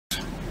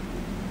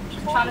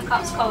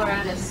Chaunacops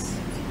coloratus.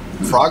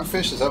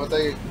 Frogfish, is that what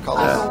they call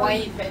it?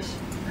 Hawaii fish.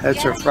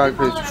 That's a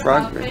frogfish.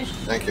 Frogfish.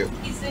 Thank you.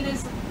 He's in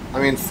his... I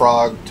mean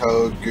frog,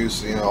 toad,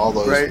 goose, you know, all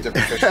those Right.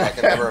 different fish. I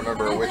can never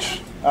remember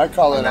which I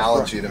call it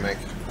analogy to make.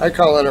 I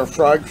call it a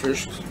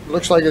frogfish.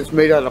 Looks like it's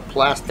made out of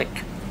plastic.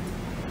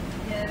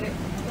 Yeah,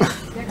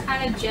 they're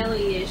kind of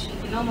jelly-ish. You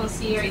can almost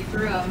see right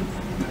through them.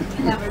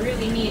 They have a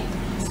really neat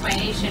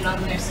spination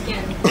on their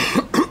skin.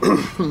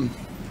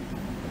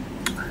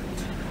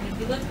 If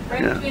you look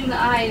right between the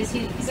eyes,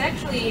 he's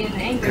actually in the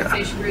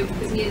anglerfish group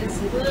because he has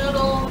a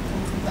little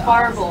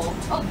barbel.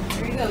 Oh,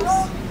 there he goes.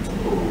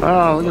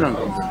 Oh, look at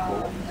him.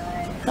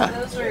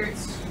 Those were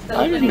the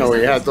I didn't know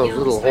he had those gills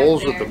little back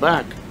holes there. at the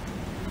back.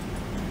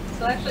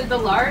 So actually the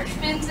large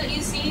fins that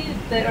you see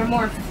that are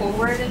more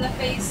forward in the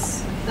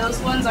face, those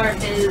ones are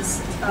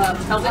his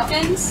pelvic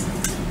fins.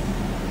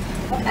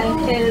 And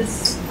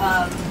his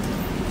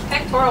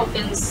pectoral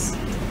fins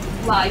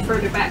lie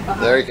further back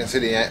behind. There you can see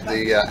the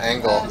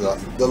angle,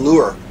 the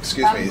lure.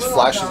 Excuse me, he's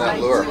flashing that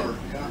lure.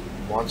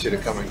 Wants you to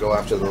come and go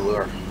after the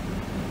lure.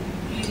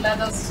 He led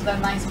us to the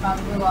nice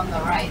bamboo on the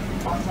right.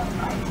 Bottom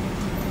right.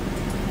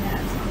 Yeah,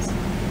 it's awesome.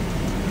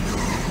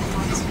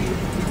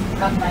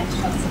 Got nice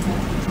shots of it.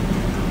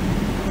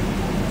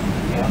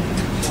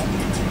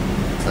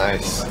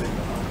 Nice.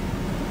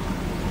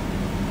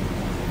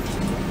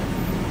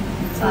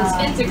 So his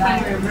fins are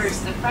kind of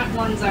reversed. The front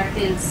ones are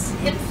his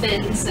hip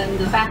fins and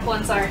the back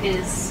ones are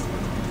his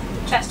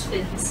chest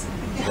fins.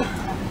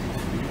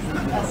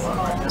 That's cool.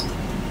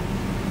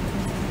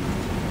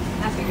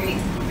 That's a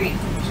great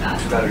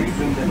shot. Are you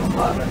zoomed in a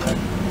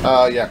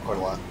lot? Yeah, quite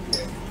a lot.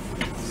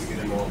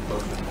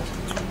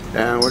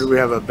 And what do we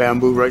have? A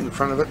bamboo right in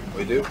front of it?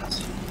 We do.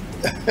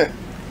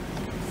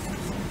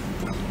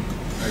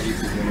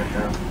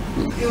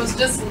 He was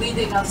just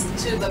leading us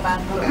to the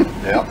bamboo.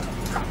 Yep.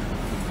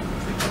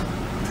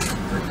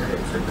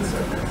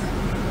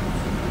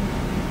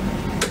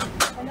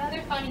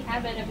 Another funny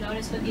habit I've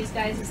noticed with these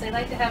guys is they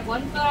like to have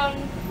one foot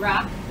on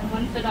rock and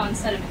one foot on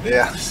sediment.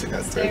 Yeah, I see that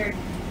It's too. their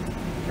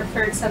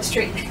preferred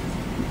substrate.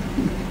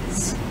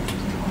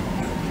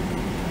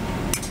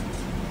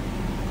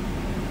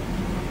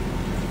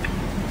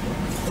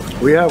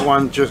 We have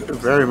one just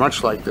very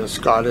much like this,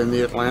 Scott, in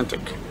the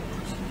Atlantic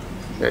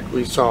that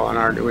we saw on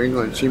our New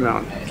England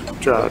Seamount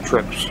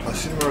trips. I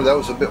seem to remember that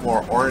was a bit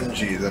more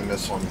orangey than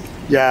this one.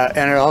 Yeah,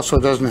 and it also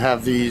doesn't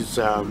have these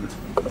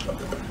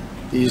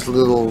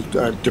little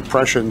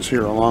depressions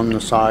here along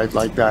the side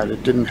like that.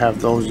 It didn't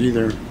have those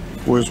either.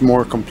 It was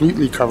more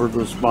completely covered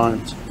with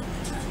spines.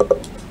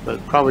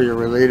 But probably a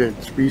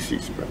related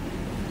species. But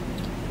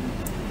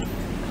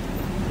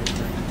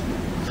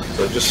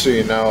So just so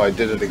you know, I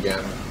did it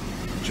again.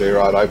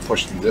 J-Rod, I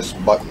pushed this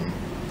button,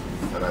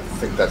 and I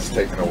think that's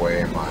taken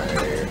away my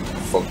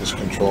focus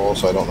control,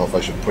 so I don't know if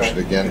I should push it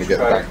again to get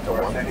back to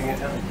one.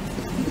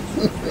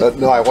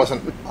 No, I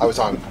wasn't. I was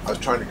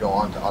trying to go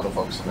on to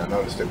autofocus, and I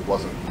noticed it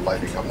wasn't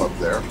lighting up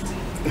there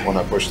when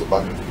I pushed the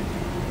button.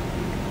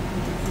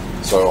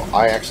 So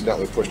I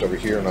accidentally pushed over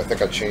here, and I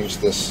think I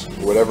changed this,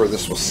 whatever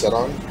this was set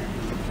on,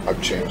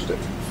 I've changed it.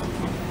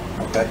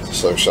 Okay.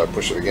 So should I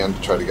push it again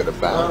to try to get it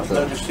back?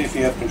 No, just see if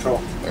you have control.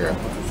 Okay.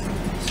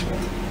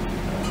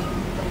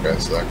 Okay,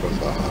 so that goes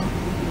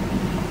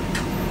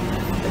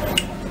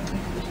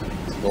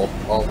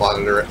I'll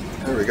monitor it.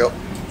 There we go.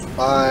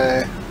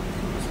 Bye.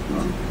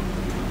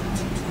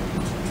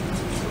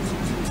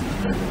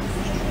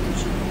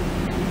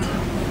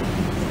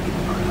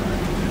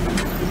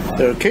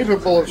 they're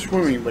capable of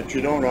swimming, but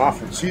you don't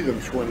often see them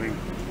swimming.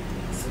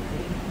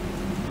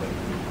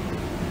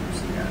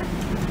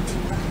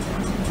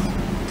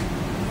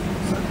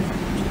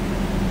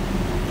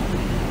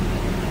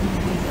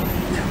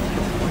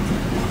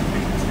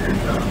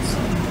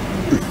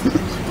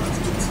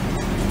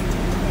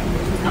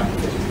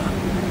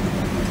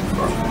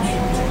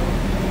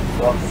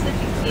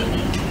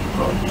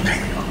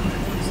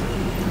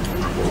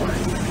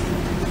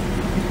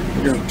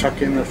 You're going to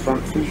tuck in the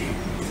front feet.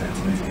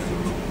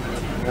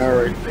 All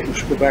right, we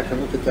should go back and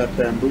look at that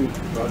bamboo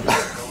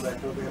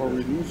before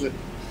we lose it.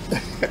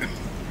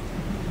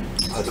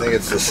 I think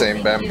it's the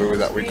same bamboo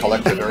that we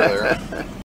collected earlier.